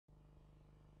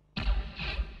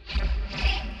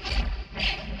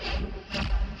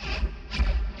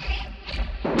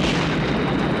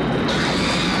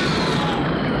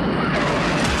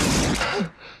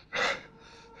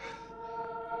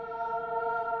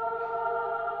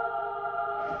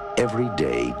Every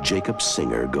day, Jacob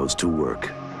Singer goes to work.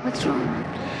 What's wrong?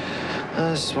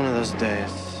 It's one of those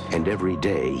days. And every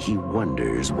day, he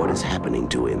wonders what is happening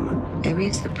to him. Maybe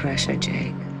it's the pressure,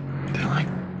 Jake. They're like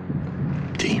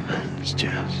demons,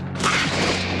 Jess.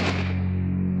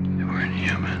 They weren't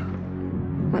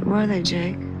human. What were they,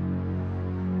 Jake?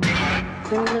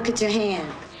 Let me look at your hand.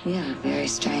 You have a very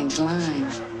strange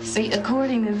line. See,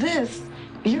 according to this,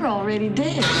 you're already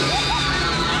dead.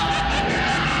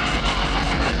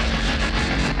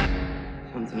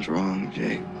 Something's wrong,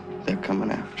 Jake. They're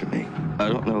coming after me. I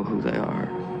don't know who they are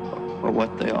or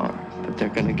what they are, but they're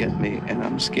gonna get me, and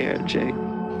I'm scared, Jake.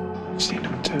 I've seen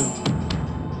them too.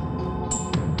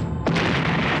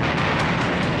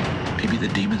 Maybe the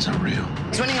demons are real.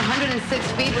 He's running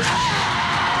 106 feet.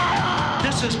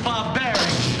 This is barbaric.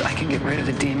 I can get rid of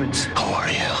the demons. Who are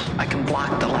you? I can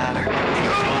block the ladder.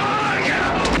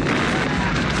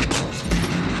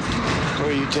 Where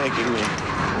are you taking me?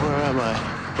 Where am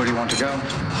I? Where do you want to go?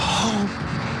 Home.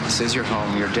 This is your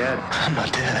home. You're dead. I'm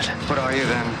not dead. What are you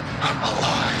then? I'm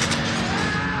alive.